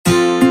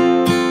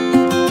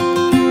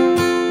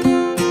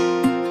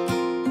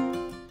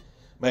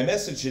My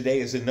message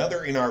today is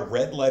another in our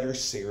Red Letter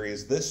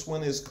series. This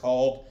one is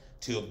called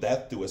Till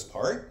Death Do Us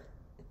Part.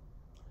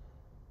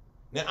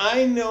 Now,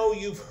 I know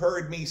you've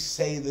heard me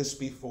say this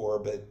before,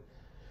 but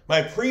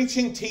my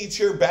preaching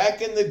teacher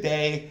back in the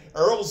day,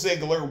 Earl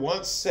Ziegler,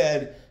 once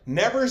said,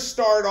 never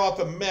start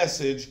off a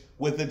message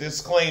with a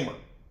disclaimer.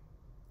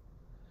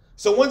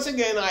 So once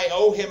again, I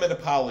owe him an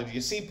apology.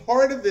 You see,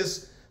 part of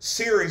this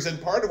series and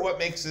part of what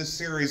makes this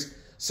series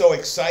so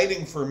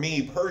exciting for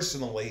me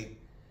personally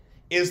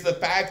is the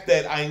fact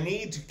that I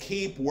need to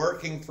keep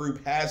working through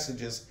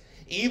passages,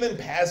 even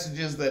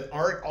passages that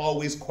aren't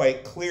always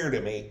quite clear to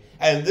me,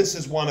 and this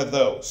is one of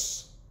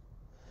those.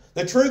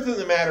 The truth of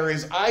the matter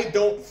is I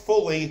don't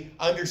fully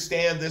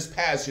understand this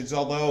passage,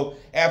 although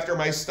after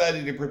my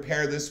study to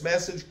prepare this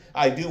message,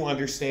 I do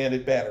understand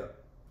it better.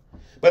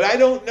 But I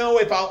don't know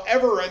if I'll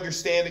ever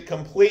understand it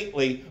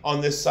completely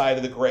on this side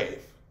of the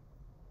grave.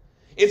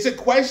 It's a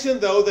question,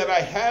 though, that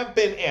I have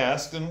been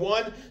asked, and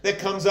one that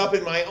comes up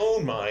in my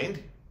own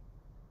mind.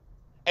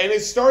 And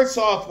it starts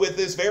off with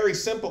this very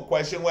simple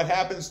question: what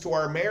happens to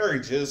our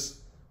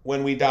marriages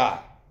when we die?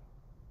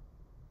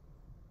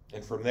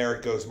 And from there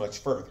it goes much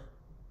further.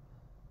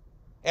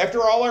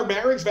 After all, our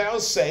marriage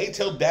vows say,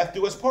 till death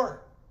do us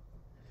part.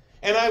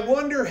 And I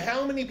wonder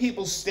how many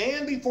people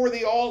stand before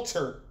the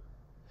altar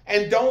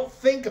and don't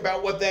think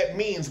about what that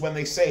means when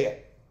they say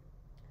it.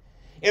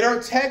 In our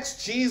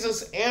text,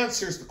 Jesus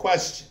answers the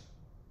question,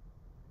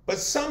 but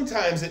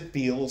sometimes it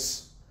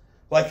feels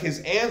like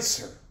his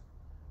answer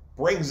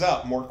brings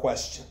up more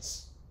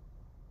questions.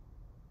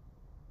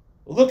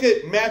 Look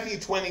at Matthew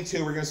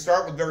 22. We're going to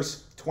start with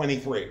verse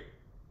 23.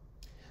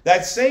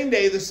 That same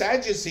day, the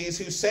Sadducees,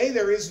 who say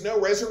there is no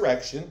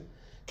resurrection,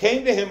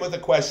 came to him with a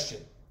question.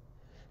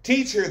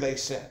 Teacher, they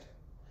said,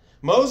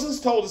 Moses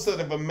told us that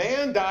if a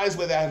man dies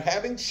without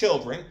having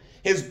children,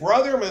 his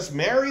brother must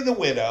marry the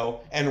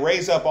widow and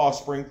raise up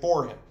offspring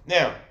for him.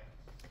 Now,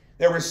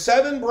 there were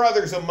 7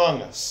 brothers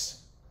among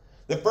us.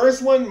 The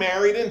first one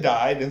married and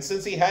died, and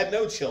since he had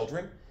no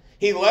children,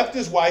 he left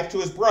his wife to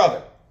his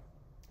brother.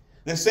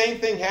 The same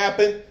thing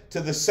happened to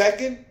the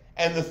second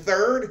and the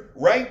third,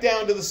 right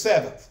down to the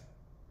 7th.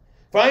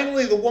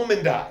 Finally, the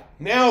woman died.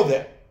 Now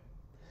then,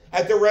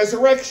 at the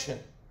resurrection,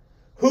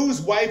 whose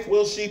wife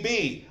will she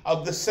be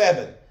of the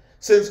 7,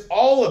 since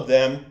all of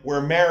them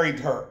were married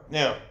to her?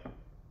 Now,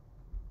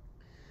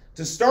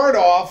 to start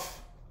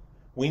off,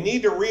 we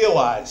need to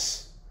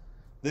realize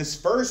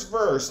this first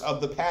verse of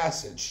the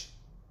passage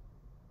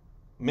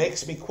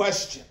makes me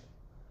question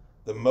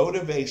the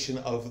motivation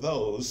of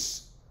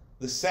those,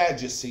 the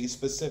Sadducees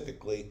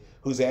specifically,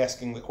 who's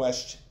asking the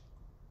question.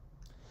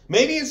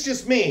 Maybe it's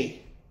just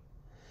me,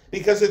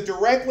 because it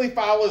directly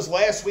follows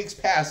last week's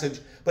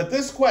passage, but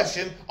this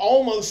question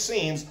almost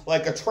seems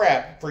like a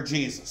trap for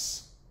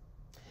Jesus.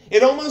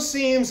 It almost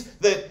seems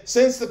that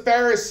since the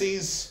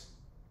Pharisees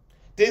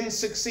didn't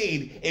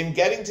succeed in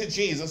getting to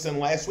Jesus in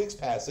last week's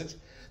passage,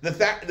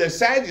 the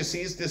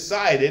Sadducees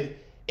decided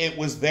it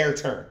was their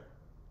turn.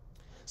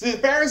 See, the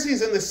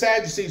Pharisees and the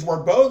Sadducees were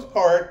both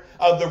part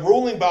of the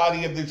ruling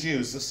body of the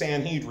Jews, the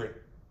Sanhedrin.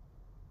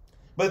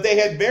 But they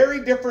had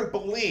very different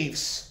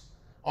beliefs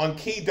on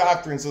key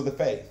doctrines of the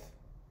faith.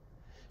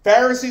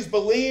 Pharisees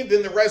believed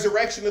in the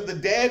resurrection of the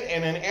dead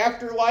and an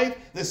afterlife.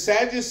 The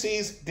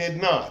Sadducees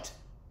did not.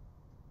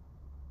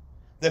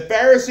 The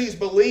Pharisees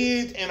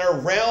believed in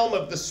a realm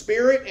of the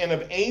spirit and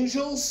of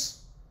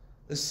angels.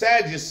 The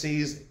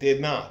Sadducees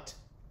did not.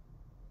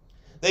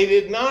 They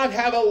did not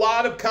have a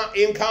lot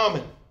in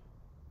common.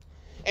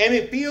 And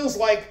it feels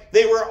like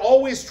they were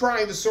always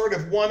trying to sort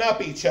of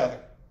one-up each other.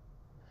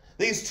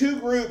 These two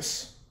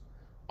groups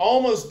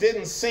almost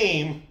didn't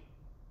seem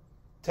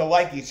to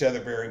like each other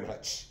very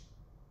much.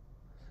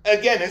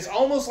 Again, it's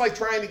almost like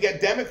trying to get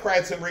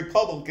Democrats and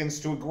Republicans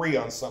to agree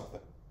on something.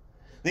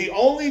 The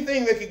only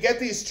thing that could get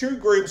these two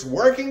groups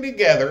working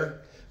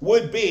together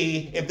would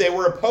be if they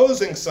were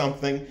opposing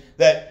something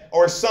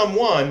or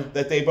someone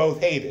that they both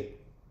hated.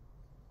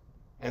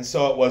 And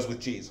so it was with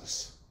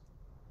Jesus.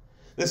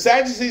 The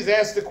Sadducees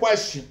asked a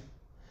question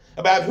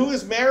about who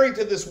is married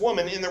to this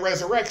woman in the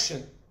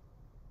resurrection.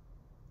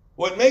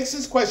 What makes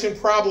this question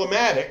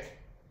problematic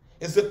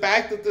is the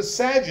fact that the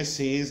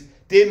Sadducees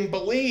didn't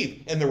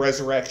believe in the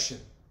resurrection.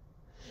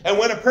 And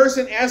when a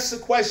person asks a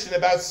question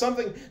about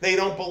something they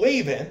don't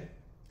believe in,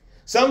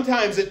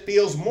 sometimes it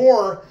feels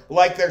more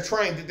like they're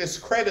trying to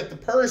discredit the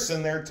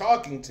person they're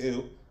talking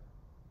to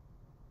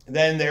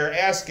than they're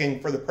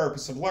asking for the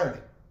purpose of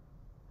learning.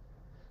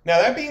 Now,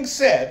 that being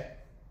said,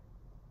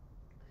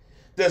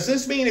 does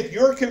this mean if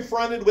you're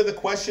confronted with a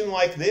question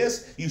like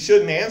this, you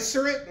shouldn't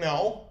answer it?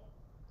 No.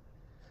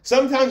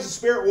 Sometimes the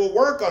Spirit will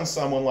work on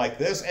someone like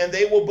this and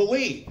they will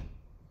believe.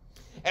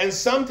 And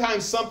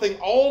sometimes something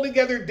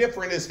altogether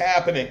different is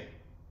happening.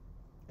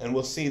 And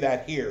we'll see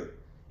that here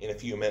in a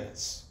few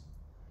minutes.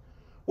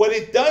 What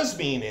it does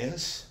mean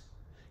is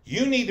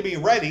you need to be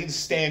ready to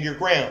stand your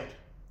ground.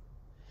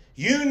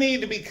 You need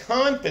to be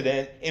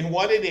confident in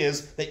what it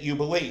is that you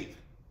believe.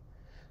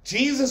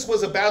 Jesus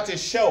was about to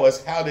show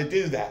us how to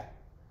do that.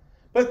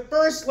 But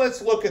first,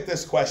 let's look at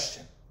this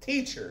question.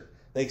 Teacher,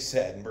 they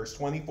said in verse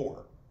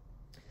 24.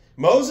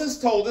 Moses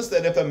told us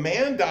that if a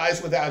man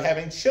dies without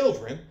having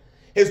children,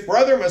 his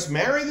brother must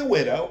marry the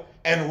widow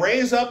and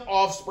raise up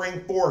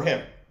offspring for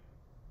him.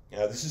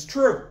 Now, this is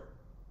true.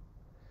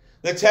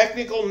 The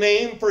technical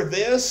name for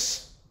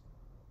this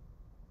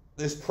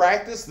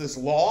practice, this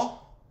law,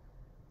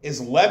 is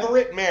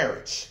levirate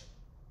marriage.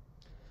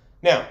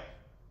 Now,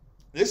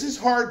 this is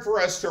hard for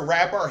us to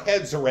wrap our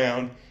heads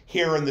around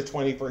here in the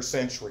 21st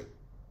century.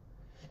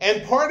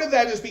 And part of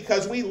that is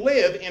because we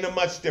live in a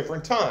much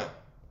different time.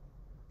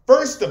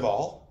 First of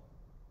all,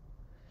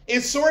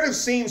 it sort of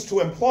seems to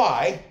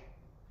imply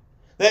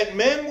that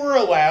men were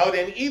allowed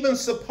and even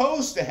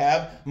supposed to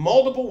have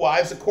multiple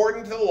wives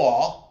according to the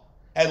law,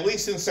 at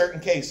least in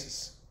certain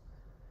cases.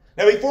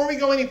 Now, before we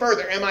go any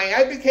further, am I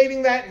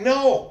advocating that?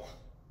 No.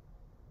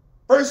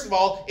 First of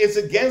all, it's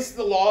against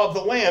the law of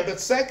the land, but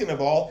second of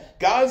all,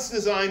 God's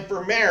design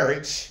for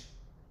marriage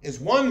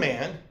is one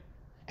man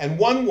and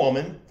one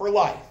woman for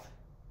life.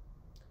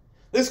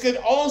 This could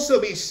also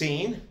be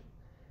seen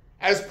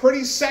as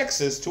pretty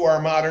sexist to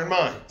our modern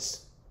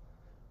minds.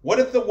 What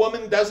if the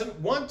woman doesn't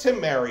want to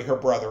marry her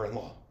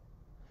brother-in-law?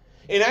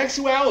 In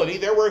actuality,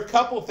 there were a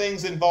couple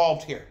things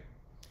involved here.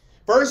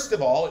 First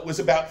of all, it was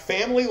about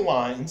family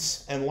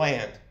lines and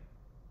land.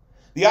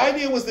 The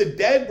idea was the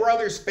dead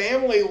brother's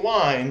family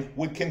line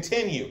would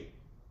continue.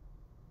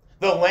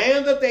 The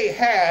land that they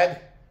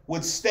had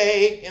would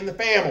stay in the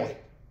family.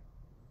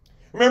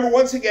 Remember,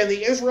 once again,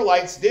 the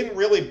Israelites didn't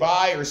really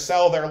buy or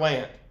sell their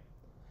land.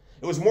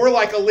 It was more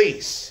like a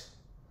lease.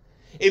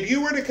 If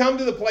you were to come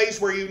to the place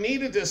where you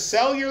needed to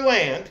sell your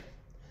land,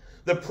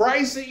 the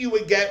price that you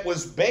would get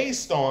was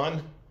based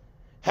on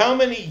how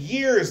many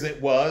years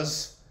it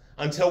was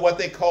until what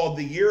they called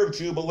the year of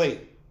Jubilee,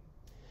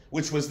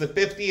 which was the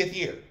 50th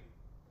year.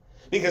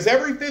 Because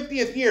every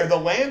 50th year, the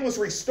land was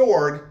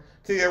restored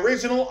to the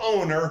original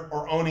owner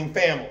or owning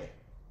family.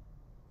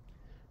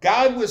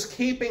 God was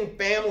keeping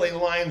family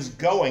lines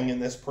going in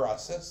this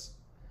process.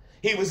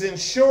 He was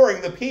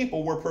ensuring the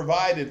people were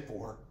provided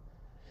for,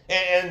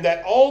 and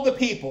that all the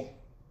people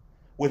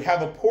would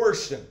have a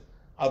portion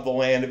of the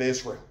land of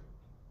Israel.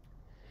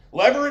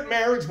 Levirate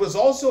marriage was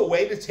also a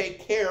way to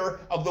take care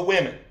of the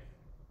women.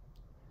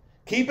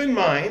 Keep in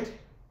mind,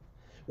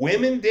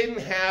 women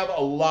didn't have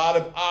a lot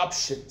of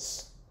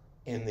options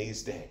in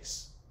these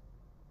days.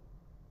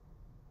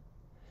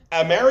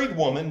 A married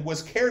woman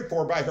was cared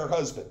for by her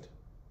husband.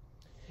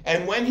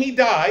 And when he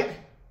died,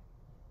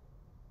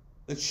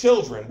 the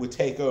children would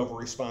take over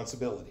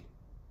responsibility.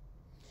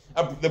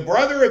 The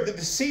brother of the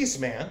deceased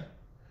man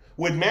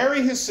would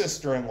marry his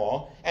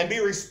sister-in-law and be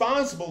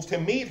responsible to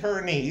meet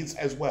her needs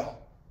as well,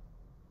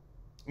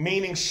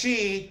 meaning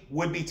she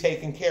would be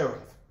taken care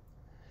of.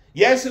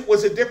 Yes, it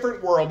was a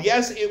different world.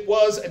 Yes, it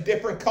was a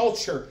different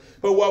culture.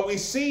 But what we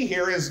see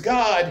here is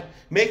God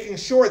making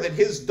sure that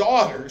his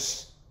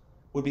daughters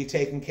would be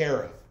taken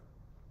care of.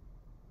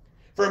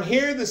 From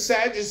here, the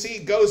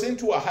Sadducee goes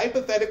into a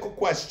hypothetical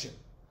question.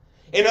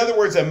 In other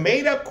words, a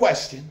made-up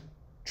question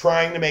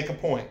trying to make a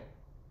point.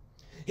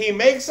 He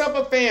makes up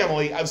a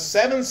family of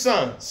 7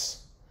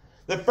 sons.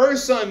 The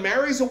first son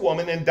marries a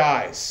woman and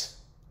dies.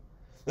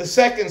 The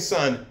second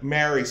son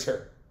marries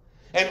her.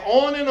 And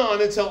on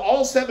until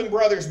all 7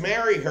 brothers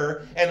marry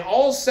her and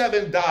all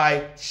 7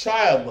 die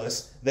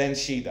childless, then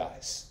she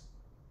dies.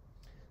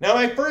 Now,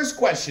 my first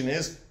question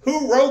is,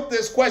 who wrote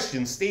this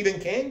question? Stephen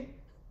King?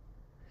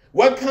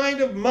 What kind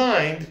of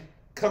mind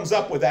comes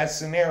up with that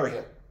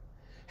scenario?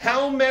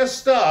 How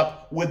messed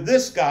up would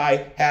this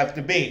guy have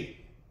to be?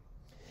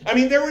 I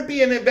mean, there would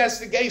be an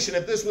investigation,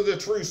 if this was a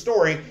true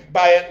story,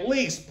 by at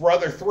least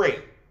Brother 3.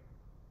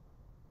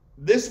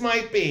 This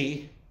might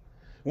be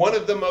one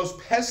of the most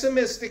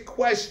pessimistic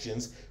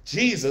questions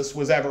Jesus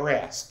was ever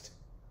asked.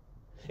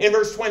 In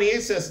verse 28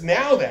 it says,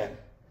 "Now then,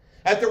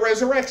 at the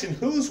resurrection,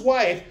 whose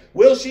wife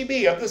will she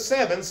be of the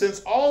 7,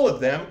 since all of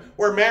them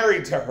were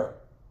married to her?"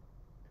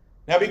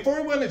 Now,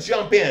 before we want to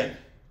jump in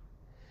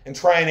and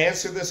try and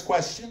answer this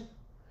question,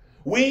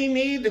 we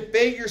need to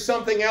figure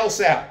something else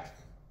out.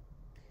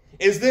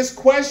 Is this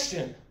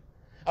question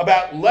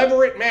about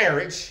levirate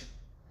marriage,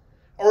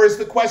 or is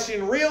the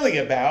question really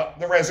about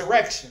the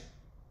resurrection?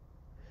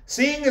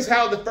 Seeing as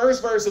how the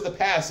first verse of the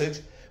passage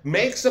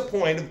makes a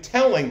point of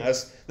telling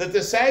us that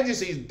the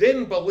Sadducees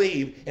didn't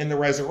believe in the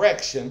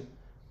resurrection,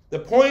 the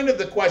point of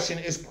the question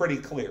is pretty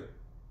clear.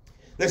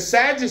 The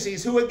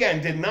Sadducees, who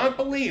again did not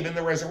believe in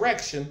the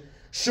resurrection,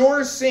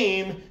 sure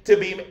seem to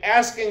be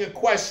asking a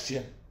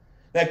question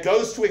that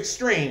goes to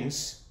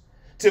extremes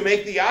to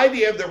make the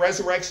idea of the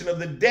resurrection of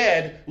the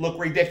dead look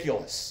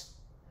ridiculous.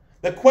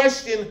 The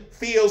question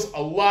feels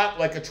a lot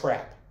like a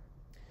trap.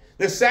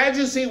 The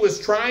Sadducee was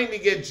trying to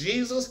get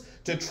Jesus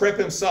to trip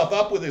himself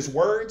up with his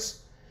words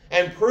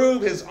and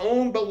prove his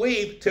own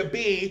belief to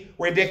be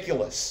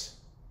ridiculous.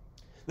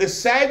 The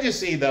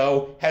Sadducee,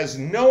 though, has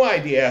no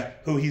idea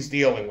who he's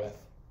dealing with.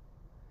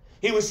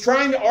 He was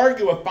trying to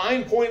argue a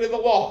fine point of the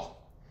law,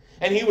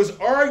 and he was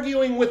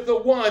arguing with the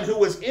one who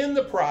was in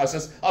the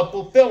process of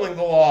fulfilling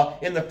the law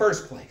in the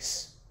first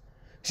place.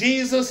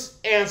 Jesus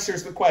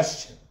answers the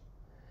question.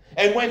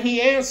 And when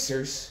he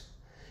answers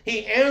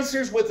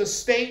with a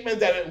statement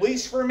that, at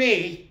least for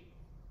me,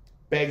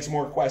 begs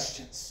more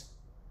questions.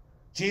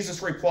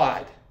 Jesus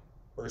replied,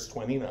 verse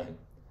 29,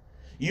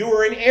 "You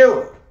are in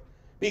error,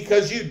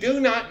 because you do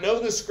not know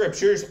the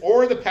Scriptures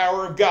or the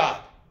power of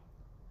God.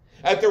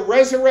 At the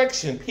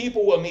resurrection,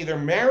 people will neither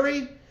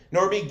marry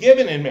nor be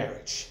given in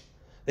marriage.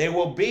 They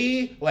will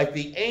be like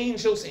the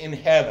angels in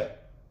heaven."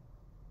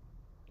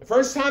 The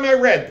first time I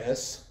read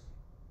this,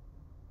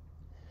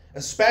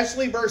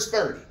 especially verse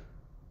 30,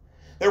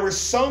 there were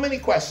so many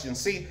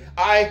questions. See,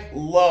 I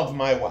love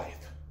my wife.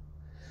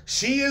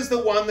 She is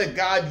the one that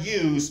God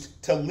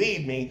used to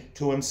lead me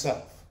to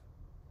himself.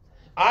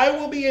 I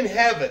will be in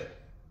heaven,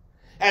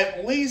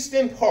 at least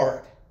in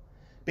part,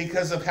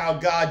 because of how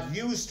God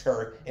used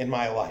her in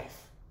my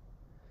life.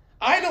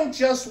 I don't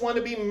just want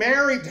to be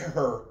married to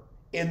her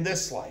in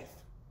this life.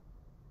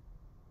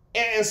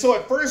 And so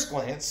at first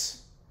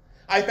glance,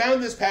 I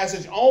found this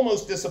passage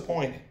almost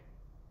disappointing.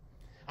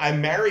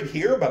 I'm married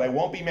here, but I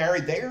won't be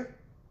married there.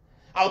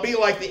 I'll be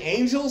like the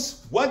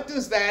angels. What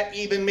does that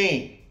even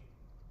mean?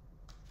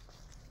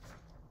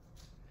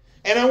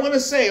 And I want to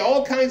say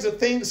all kinds of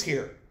things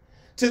here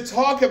to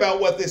talk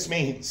about what this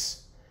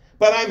means.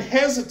 But I'm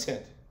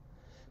hesitant,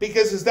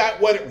 because is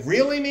that what it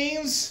really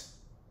means?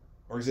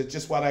 Or is it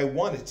just what I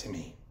want it to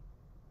mean?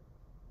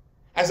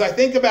 As I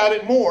think about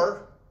it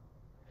more,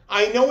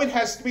 I know it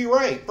has to be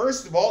right.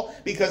 First of all,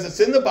 because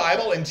it's in the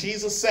Bible and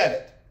Jesus said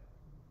it.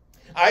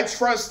 I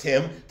trust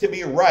him to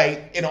be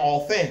right in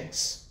all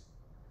things.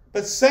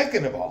 But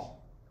second of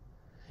all,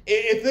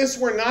 if this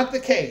were not the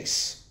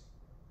case,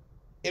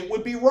 it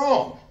would be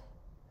wrong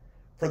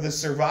for the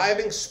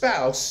surviving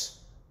spouse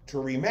to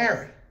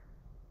remarry.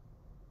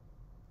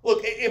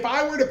 Look, if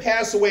I were to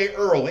pass away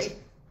early,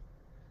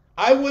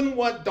 I wouldn't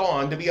want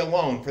Dawn to be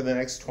alone for the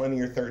next 20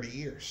 or 30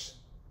 years.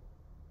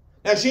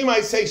 Now, she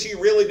might say she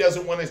really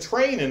doesn't want to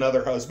train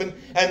another husband,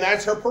 and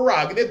that's her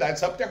prerogative,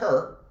 that's up to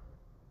her.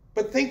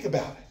 But think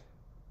about it.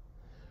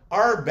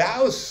 Our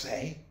vows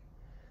say,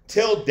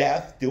 "Till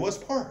death do us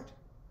part."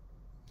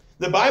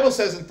 The Bible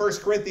says in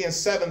 1 Corinthians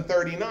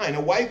 7:39,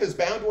 "A wife is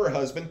bound to her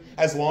husband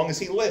as long as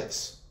he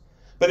lives.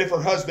 But if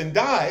her husband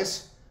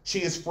dies,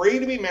 she is free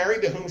to be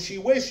married to whom she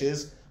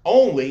wishes,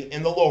 only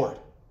in the Lord."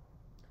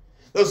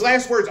 Those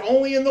last words,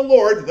 "only in the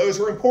Lord," those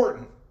are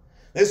important.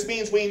 This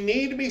means we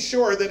need to be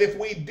sure that if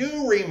we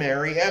do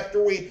remarry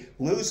after we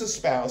lose a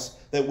spouse,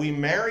 that we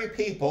marry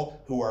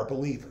people who are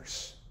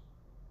believers.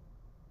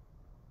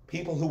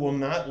 People who will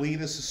not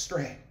lead us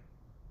astray.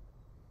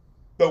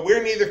 But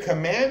we're neither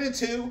commanded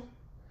to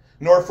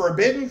nor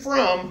forbidden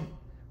from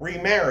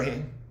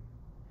remarrying.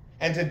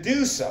 And to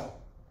do so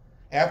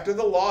after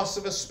the loss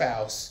of a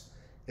spouse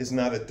is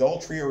not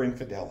adultery or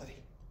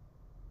infidelity.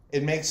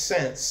 It makes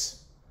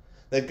sense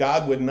that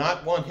God would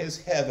not want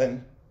his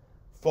heaven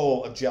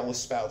full of jealous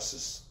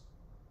spouses,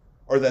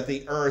 or that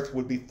the earth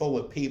would be full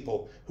of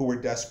people who were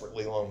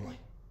desperately lonely.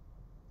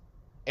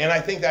 And I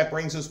think that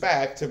brings us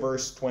back to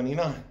verse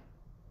 29.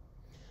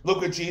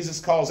 Look what Jesus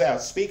calls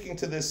out. Speaking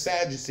to this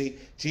Sadducee,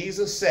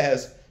 Jesus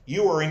says,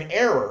 "You are in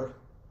error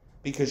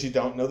because you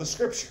don't know the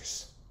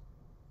Scriptures."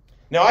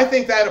 Now, I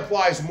think that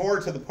applies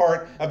more to the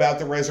part about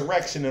the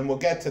resurrection, and we'll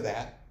get to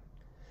that.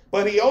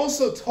 But he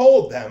also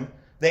told them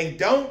they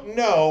don't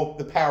know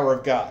the power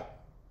of God.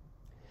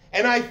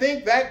 And I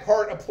think that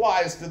part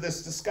applies to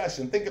this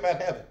discussion. Think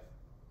about heaven.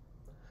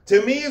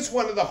 To me, it's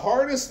one of the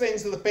hardest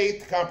things of the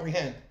faith to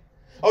comprehend.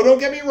 Oh, don't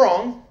get me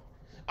wrong.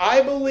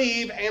 I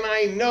believe and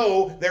I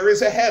know there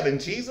is a heaven.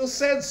 Jesus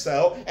said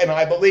so, and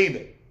I believe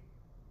it.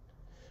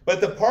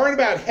 But the part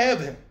about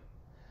heaven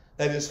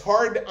that is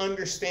hard to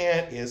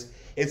understand is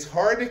it's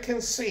hard to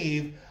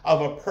conceive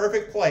of a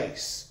perfect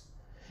place.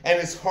 And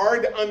it's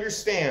hard to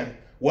understand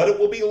what it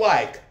will be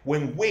like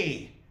when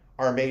we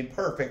are made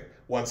perfect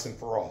once and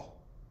for all.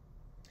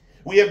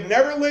 We have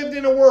never lived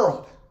in a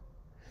world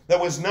that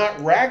was not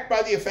racked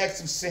by the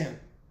effects of sin.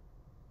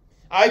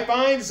 I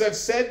find, as I've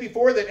said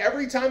before, that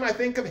every time I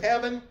think of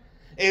heaven,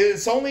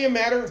 it's only a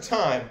matter of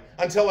time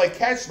until I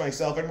catch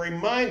myself and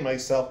remind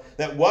myself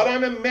that what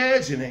I'm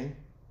imagining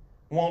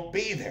won't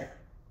be there,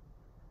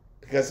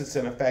 because it's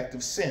an effect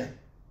of sin,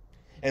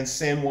 and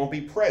sin won't be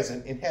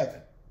present in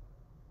heaven.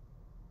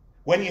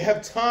 When you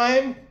have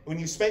time, when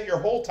you spent your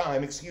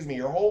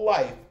whole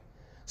life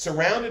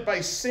surrounded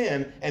by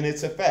sin and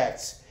its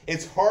effects,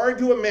 it's hard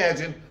to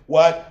imagine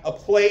what a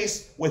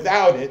place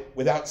without it,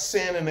 without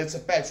sin and its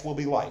effects, will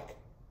be like.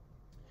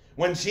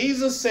 When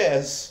Jesus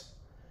says,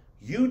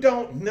 "You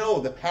don't know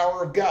the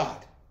power of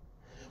God,"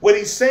 what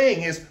he's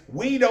saying is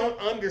we don't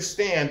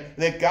understand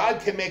that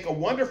God can make a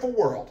wonderful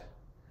world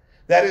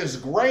that is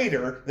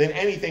greater than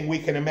anything we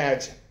can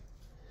imagine.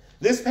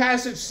 This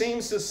passage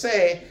seems to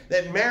say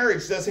that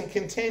marriage doesn't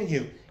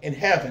continue in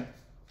heaven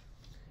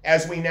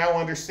as we now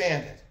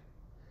understand it.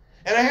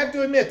 And I have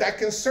to admit, that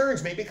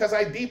concerns me because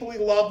I deeply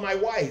love my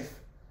wife.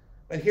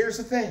 But here's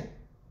the thing.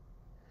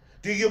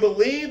 Do you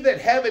believe that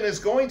heaven is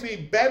going to be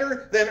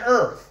better than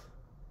earth?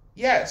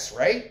 Yes,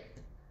 right?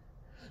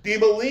 Do you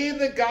believe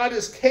that God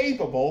is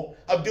capable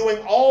of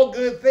doing all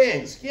good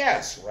things?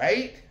 Yes,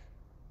 right?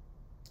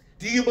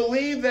 Do you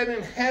believe that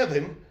in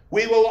heaven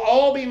we will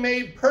all be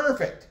made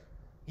perfect?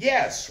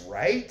 Yes,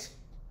 right?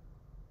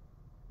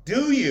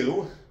 Do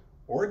you,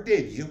 or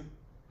did you,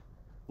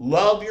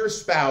 love your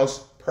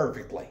spouse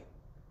perfectly?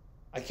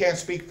 I can't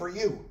speak for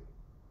you.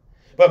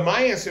 But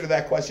my answer to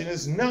that question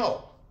is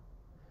no.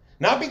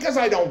 Not because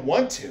I don't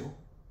want to,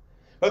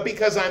 but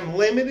because I'm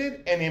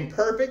limited and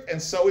imperfect,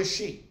 and so is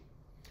she.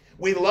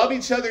 We love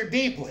each other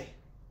deeply,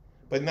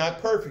 but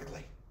not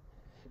perfectly,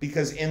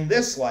 because in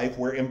this life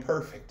we're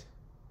imperfect.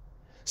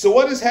 So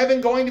what is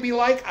heaven going to be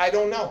like? I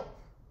don't know.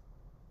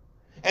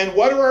 And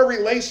what are our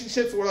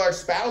relationships with our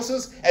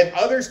spouses and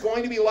others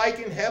going to be like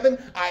in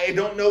heaven? I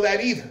don't know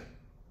that either.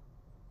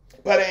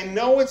 But I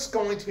know it's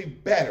going to be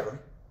better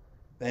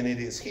than it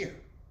is here.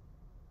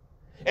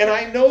 And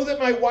I know that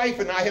my wife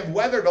and I have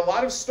weathered a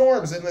lot of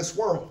storms in this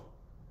world,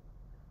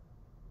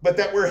 but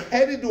that we're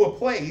headed to a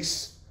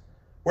place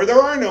where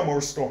there are no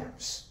more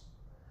storms.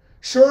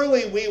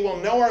 Surely we will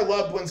know our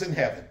loved ones in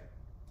heaven.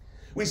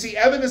 We see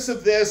evidence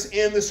of this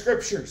in the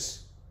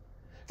scriptures.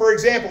 For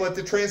example, at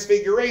the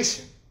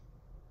Transfiguration,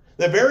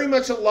 the very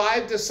much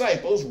alive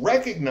disciples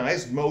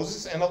recognized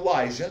Moses and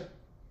Elijah,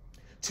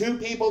 two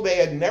people they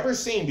had never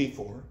seen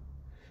before,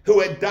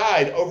 who had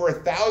died over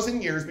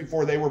 1,000 years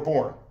before they were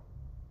born.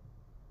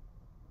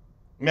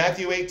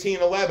 Matthew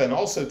 18:11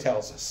 also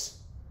tells us,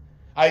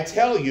 I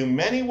tell you,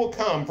 many will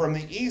come from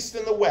the east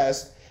and the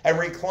west and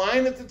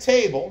recline at the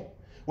table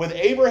with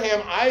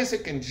Abraham,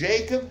 Isaac, and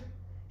Jacob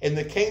in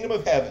the kingdom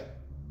of heaven.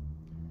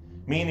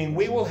 Meaning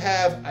we will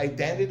have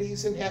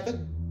identities in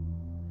heaven,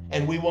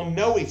 and we will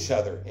know each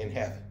other in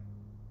heaven.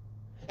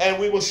 And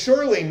we will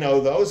surely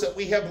know those that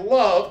we have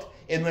loved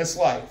in this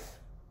life.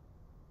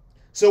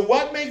 So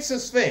what makes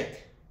us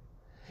think,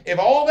 if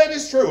all that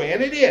is true,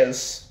 and it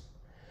is,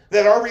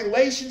 that our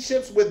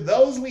relationships with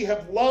those we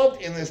have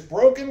loved in this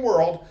broken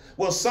world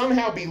will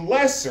somehow be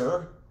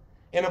lesser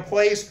in a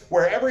place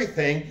where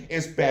everything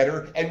is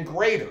better and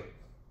greater,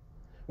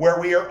 where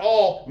we are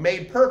all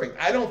made perfect?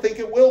 I don't think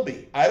it will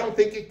be. I don't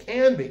think it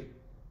can be.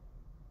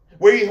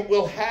 We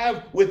will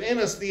have within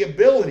us the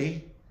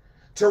ability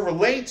to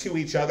relate to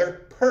each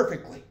other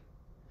perfectly.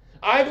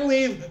 I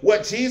believe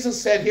what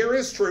Jesus said here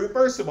is true,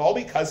 first of all,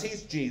 because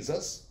he's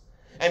Jesus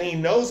and he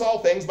knows all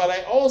things, but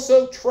I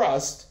also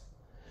trust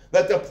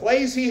that the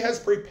place he has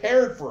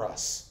prepared for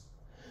us,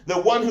 the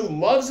one who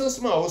loves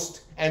us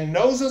most and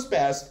knows us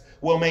best,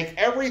 will make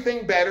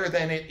everything better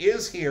than it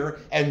is here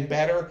and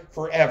better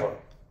forever.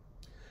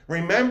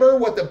 Remember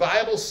what the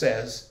Bible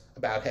says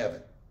about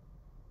heaven.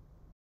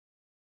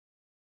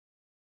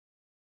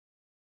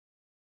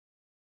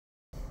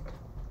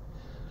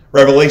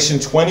 Revelation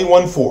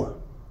 21:4.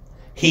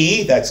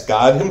 He, that's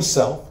God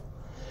himself,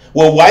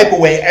 will wipe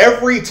away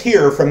every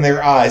tear from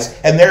their eyes,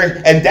 and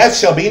death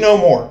shall be no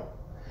more.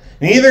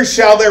 Neither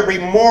shall there be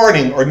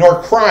mourning,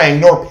 nor crying,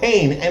 nor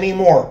pain any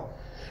more,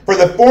 for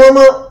the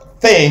former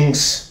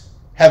things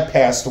have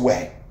passed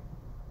away.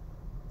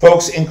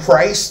 Folks, in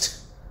Christ,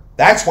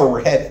 that's where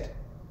we're headed.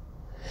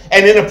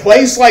 And in a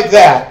place like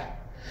that,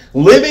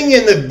 living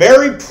in the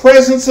very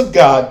presence of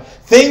God,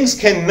 things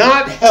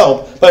cannot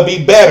help but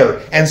be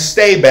better and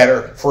stay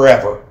better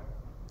forever.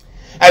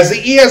 As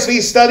the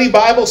ESV Study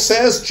Bible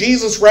says,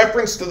 Jesus'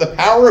 reference to the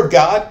power of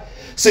God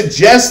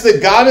suggests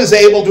that God is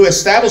able to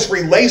establish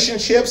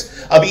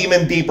relationships of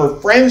even deeper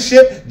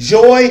friendship,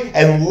 joy,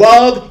 and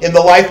love in the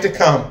life to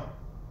come.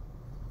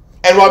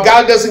 And while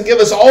God doesn't give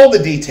us all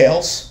the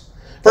details,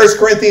 1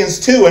 Corinthians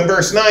 2 and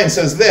verse 9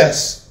 says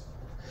this,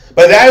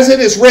 But as it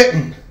is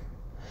written,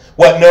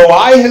 what no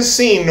eye has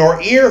seen,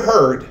 nor ear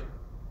heard,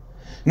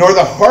 nor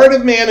the heart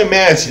of man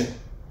imagined,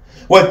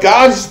 what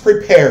God has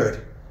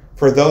prepared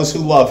for those who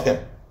love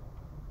him.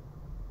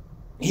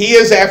 He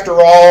is,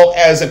 after all,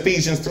 as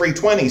Ephesians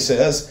 3:20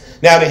 says,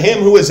 now to him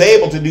who is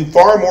able to do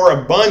far more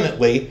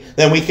abundantly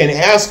than we can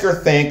ask or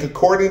think,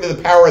 according to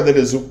the power that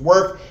is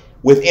worked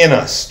within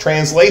us.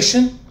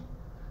 Translation,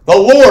 the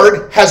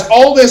Lord has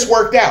all this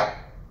worked out.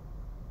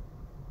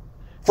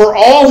 For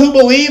all who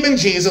believe in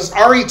Jesus,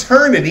 our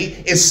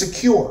eternity is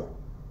secure.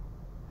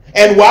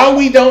 And while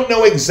we don't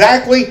know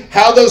exactly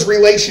how those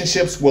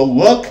relationships will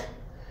look,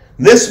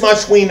 this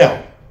much we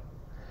know.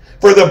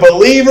 For the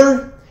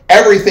believer,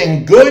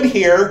 everything good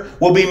here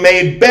will be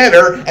made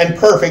better and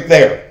perfect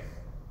there.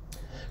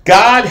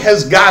 God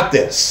has got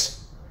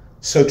this,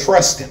 so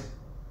trust him.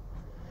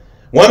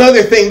 One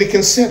other thing to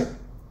consider.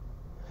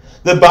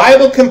 The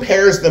Bible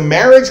compares the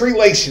marriage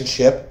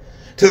relationship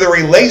to the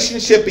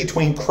relationship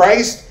between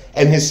Christ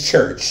and his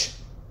church.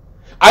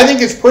 I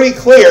think it's pretty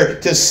clear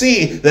to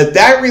see that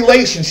that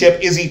relationship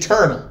is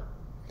eternal.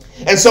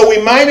 And so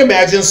we might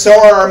imagine so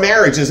are our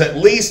marriages, at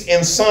least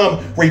in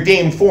some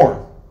redeemed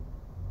form.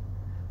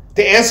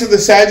 To answer the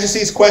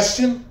Sadducees'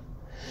 question,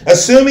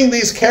 assuming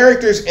these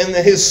characters in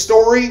his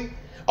story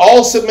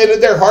all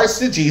submitted their hearts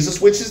to Jesus,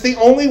 which is the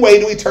only way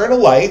to eternal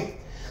life,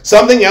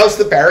 something else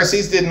the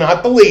Pharisees did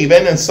not believe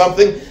in, and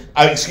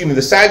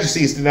the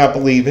Sadducees did not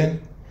believe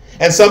in,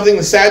 and something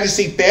the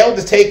Sadducee failed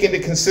to take into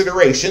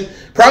consideration,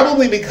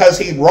 probably because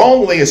he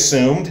wrongly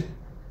assumed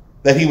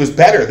that he was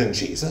better than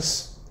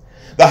Jesus.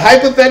 the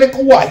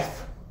hypothetical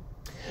wife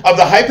of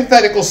the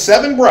hypothetical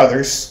 7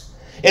 brothers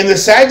in the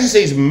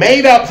Sadducees'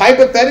 made-up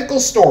hypothetical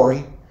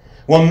story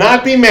will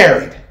not be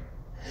married.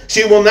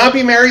 She will not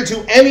be married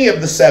to any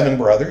of the 7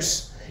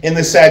 brothers in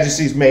the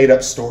Sadducees'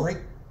 made-up story.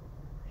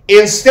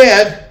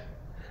 Instead,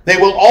 they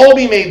will all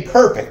be made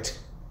perfect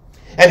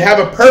and have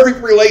a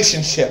perfect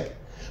relationship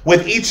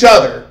with each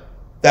other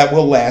that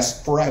will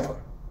last forever.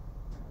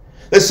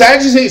 The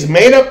Sadducees'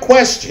 made-up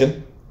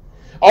question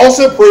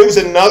also proves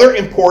another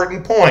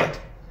important point.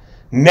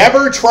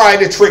 Never try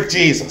to trick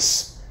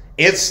Jesus.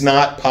 It's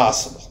not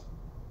possible.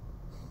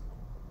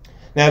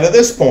 Now, to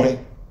this point,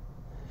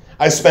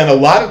 I spent a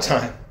lot of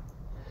time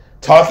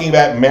talking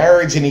about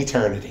marriage and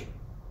eternity.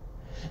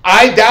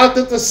 I doubt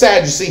that the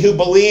Sadducee, who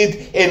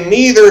believed in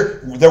neither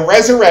the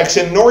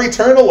resurrection nor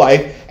eternal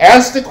life,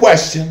 asked a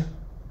question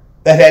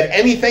that had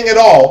anything at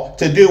all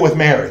to do with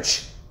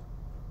marriage.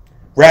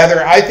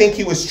 Rather, I think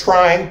he was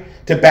trying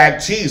to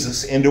back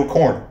Jesus into a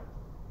corner.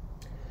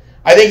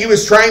 I think he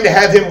was trying to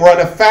have him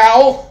run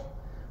afoul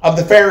of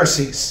the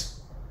Pharisees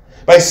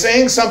by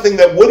saying something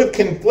that would have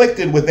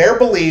conflicted with their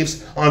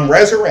beliefs on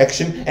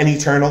resurrection and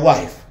eternal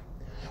life.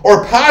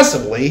 Or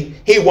possibly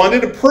he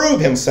wanted to prove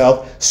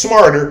himself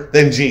smarter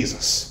than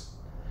Jesus.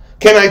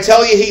 Can I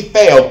tell you, he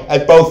failed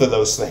at both of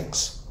those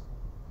things.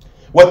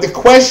 What the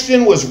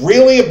question was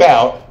really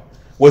about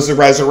was the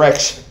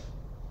resurrection.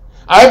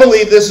 I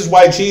believe this is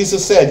why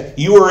Jesus said,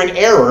 "You are in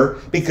error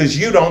because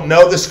you don't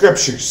know the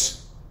Scriptures."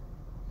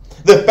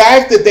 The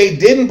fact that they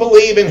didn't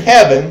believe in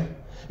heaven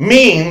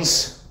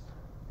means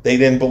they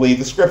didn't believe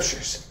the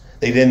Scriptures.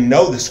 They didn't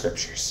know the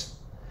Scriptures.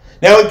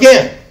 Now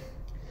again,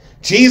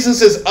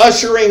 Jesus is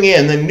ushering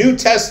in the New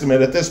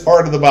Testament at this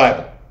part of the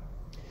Bible.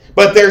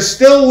 But they're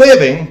still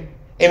living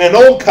in an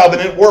Old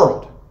Covenant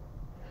world.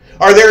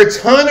 Are there a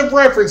ton of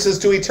references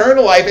to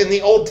eternal life in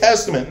the Old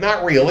Testament?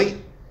 Not really.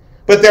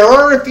 But there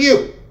are a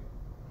few.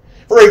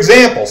 For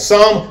example,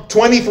 Psalm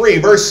 23,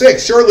 verse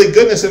 6, "Surely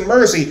goodness and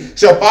mercy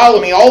shall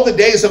follow me all the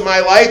days of my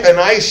life, and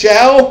I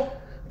shall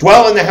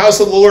dwell in the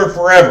house of the Lord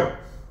forever."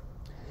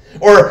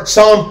 Or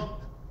Psalm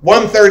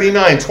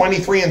 139,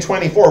 23 and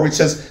 24, which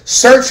says,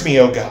 "Search me,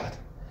 O God,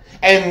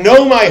 and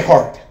know my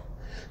heart.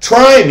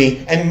 Try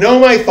me and know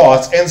my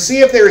thoughts, and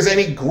see if there is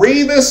any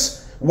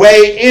grievous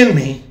way in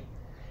me,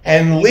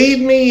 and lead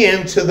me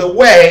into the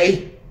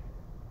way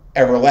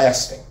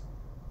everlasting."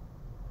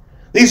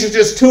 These are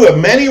just 2 of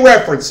many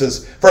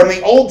references from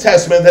the Old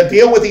Testament that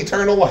deal with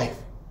eternal life.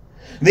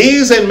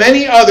 These and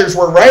many others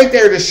were right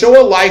there to show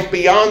a life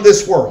beyond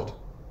this world.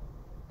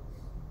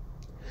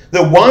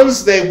 The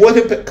ones they would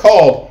have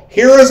called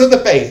heroes of the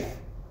faith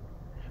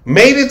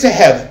made it to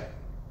heaven.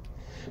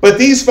 But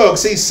these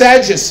folks, these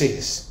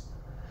Sadducees,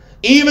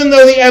 even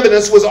though the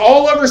evidence was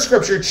all over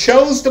Scripture,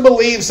 chose to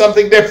believe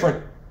something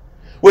different.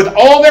 With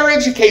all their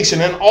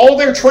education and all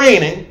their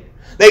training,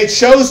 they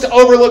chose to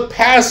overlook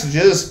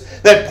passages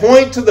that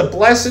point to the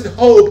blessed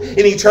hope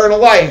in eternal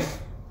life,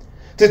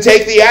 to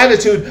take the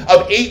attitude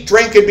of eat,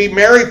 drink, and be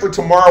merry, for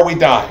tomorrow we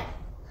die.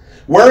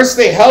 Worse,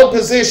 they held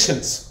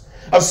positions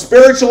of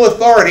spiritual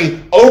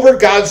authority over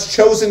God's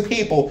chosen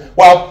people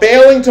while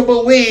failing to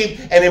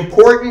believe an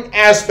important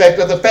aspect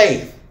of the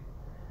faith.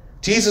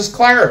 Jesus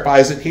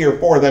clarifies it here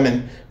for them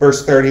in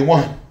verse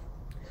 31.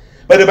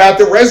 "But about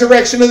the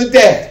resurrection of the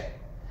dead,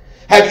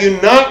 have you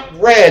not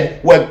read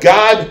what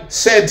God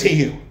said to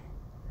you?"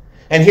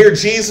 And here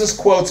Jesus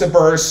quotes a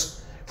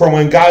verse from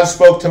when God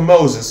spoke to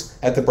Moses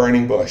at the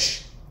burning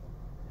bush.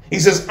 He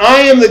says,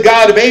 "I am the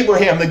God of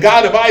Abraham, the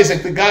God of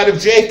Isaac, the God of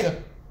Jacob."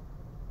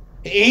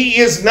 He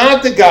is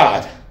not the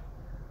God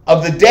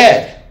of the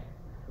dead,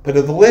 but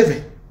of the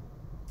living.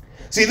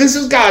 See, this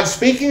is God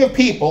speaking of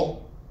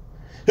people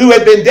who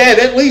had been dead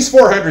at least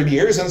 400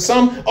 years, and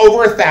some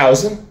over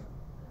 1,000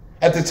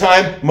 at the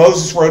time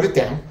Moses wrote it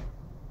down.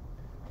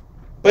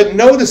 But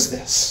notice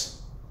this.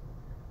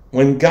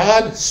 When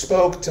God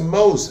spoke to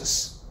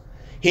Moses,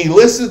 he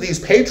listed these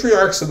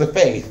patriarchs of the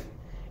faith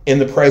in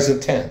the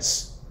present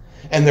tense.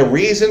 And the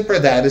reason for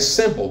that is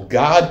simple.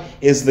 God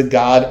is the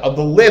God of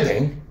the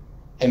living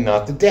and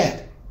not the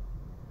dead.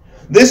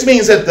 This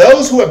means that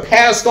those who have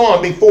passed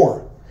on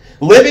before,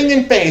 living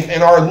in faith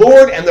in our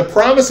Lord and the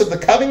promise of the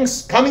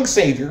coming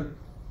Savior,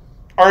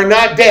 are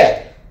not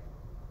dead.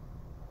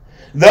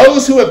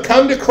 Those who have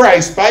come to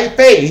Christ by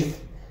faith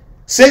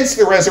since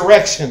the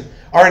resurrection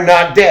are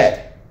not dead.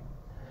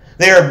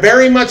 They are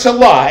very much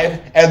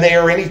alive, and they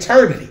are in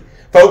eternity.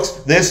 Folks,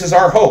 this is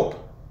our hope.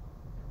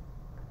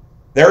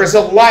 There is a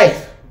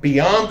life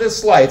beyond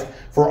this life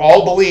for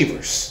all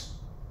believers.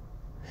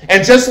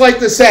 And just like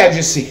the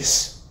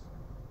Sadducees,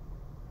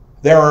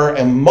 there are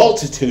a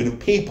multitude of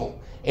people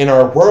in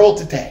our world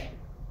today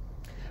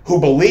who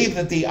believe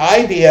that the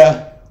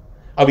idea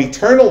of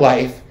eternal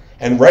life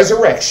and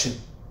resurrection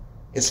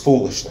is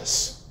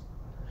foolishness.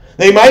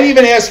 They might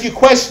even ask you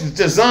questions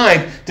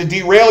designed to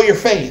derail your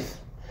faith.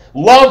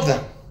 Love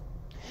them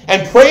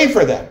and pray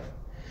for them.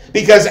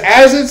 Because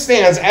as it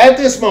stands at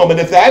this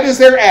moment, if that is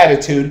their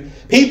attitude,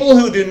 people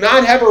who do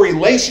not have a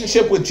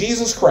relationship with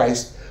Jesus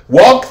Christ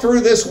walk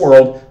through this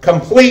world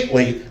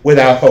completely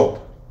without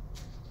hope.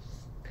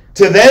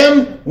 To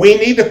them, we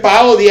need to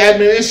follow the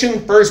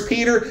admonition, 1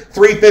 Peter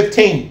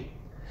 3:15.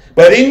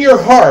 But in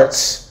your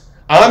hearts,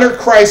 honor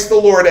Christ the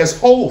Lord as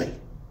holy.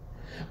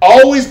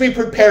 Always be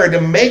prepared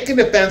to make a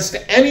defense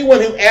to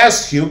anyone who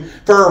asks you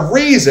for a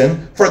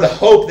reason for the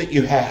hope that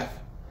you have,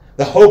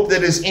 the hope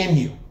that is in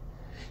you.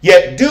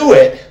 Yet do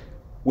it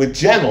with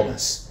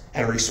gentleness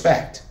and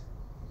respect.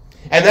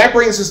 And that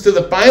brings us to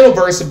the final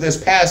verse of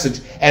this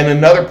passage and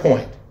another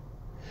point.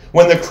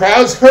 When the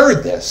crowds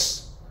heard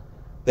this,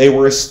 they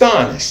were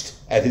astonished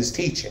at his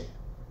teaching.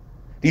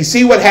 Do you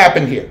see what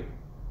happened here?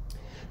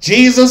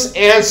 Jesus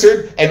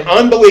answered an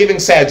unbelieving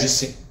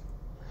Sadducee.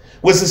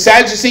 Was the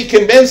Sadducee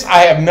convinced? I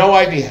have no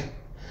idea.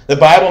 The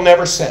Bible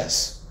never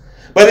says.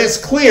 But it's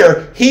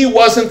clear he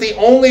wasn't the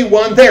only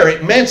one there.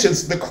 It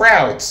mentions the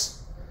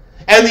crowds.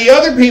 And the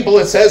other people,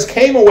 it says,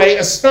 came away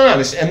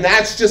astonished. And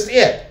that's just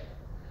it.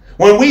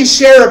 When we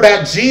share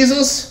about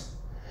Jesus,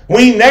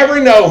 we never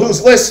know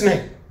who's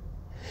listening.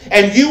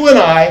 And you and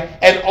I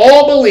and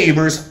all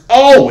believers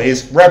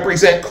always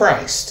represent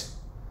Christ.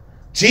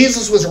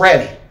 Jesus was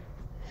ready.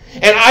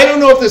 And I don't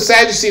know if the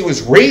Sadducee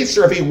was reached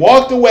or if he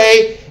walked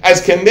away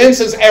as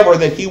convinced as ever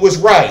that he was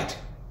right.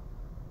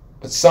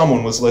 But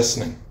someone was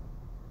listening.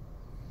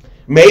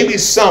 Maybe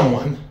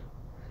someone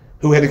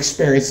who had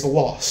experienced the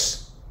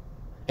loss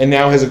and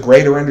now has a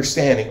greater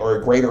understanding or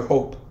a greater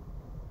hope.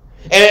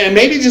 And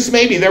maybe, just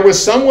maybe, there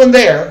was someone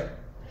there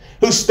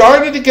who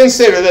started to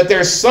consider that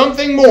there's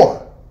something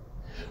more.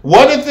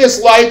 What if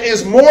this life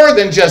is more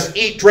than just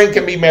eat, drink,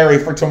 and be merry,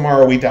 for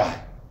tomorrow we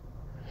die?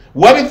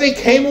 What if they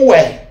came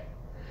away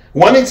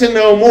wanting to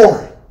know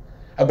more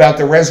about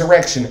the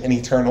resurrection and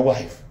eternal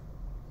life?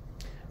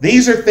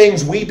 These are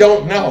things we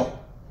don't know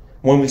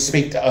when we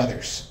speak to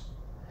others.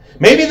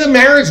 Maybe the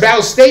marriage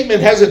vow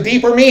statement has a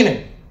deeper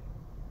meaning.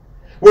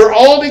 We're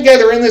all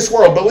together in this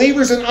world,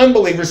 believers and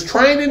unbelievers,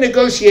 trying to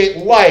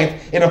negotiate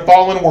life in a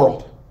fallen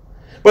world.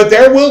 But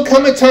there will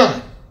come a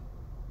time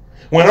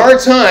when our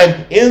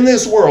time in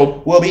this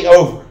world will be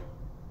over.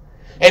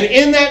 And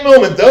in that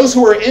moment, those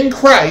who are in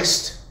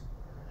Christ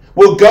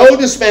will go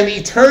to spend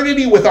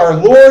eternity with our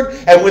Lord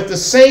and with the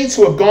saints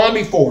who have gone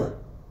before.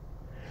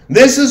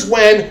 This is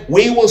when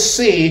we will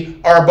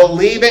see our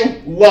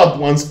believing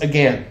loved ones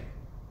again,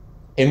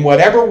 in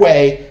whatever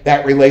way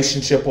that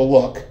relationship will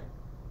look.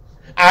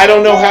 I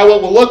don't know how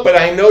it will look, but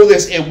I know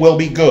this: it will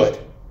be good.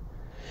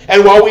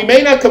 And while we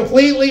may not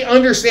completely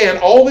understand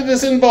all that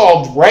is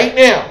involved right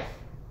now,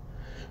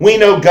 we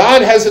know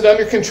God has it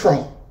under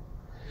control,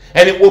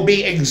 and it will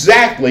be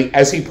exactly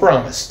as he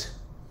promised.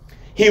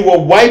 He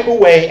will wipe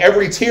away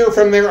every tear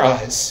from their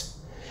eyes,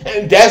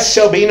 and death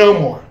shall be no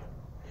more.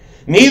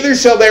 Neither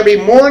shall there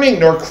be mourning,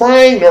 nor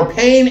crying, nor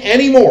pain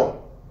any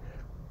more,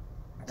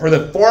 for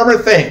the former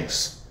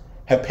things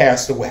have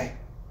passed away.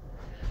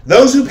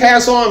 Those who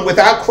pass on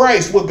without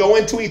Christ will go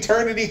into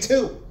eternity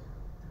too,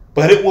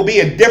 but it will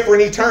be a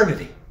different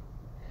eternity,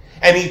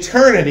 an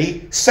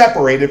eternity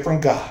separated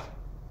from God.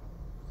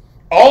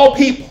 All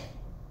people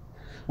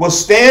will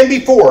stand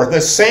before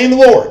the same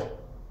Lord,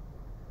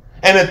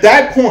 and at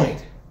that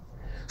point,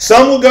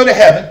 some will go to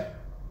heaven,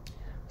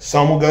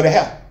 some will go to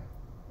hell.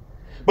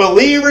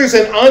 Believers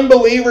and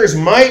unbelievers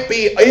might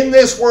be in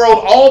this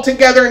world all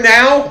together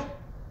now,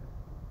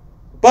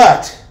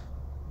 but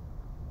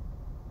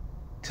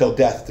till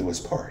death do us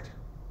part.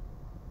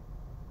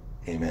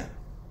 Amen.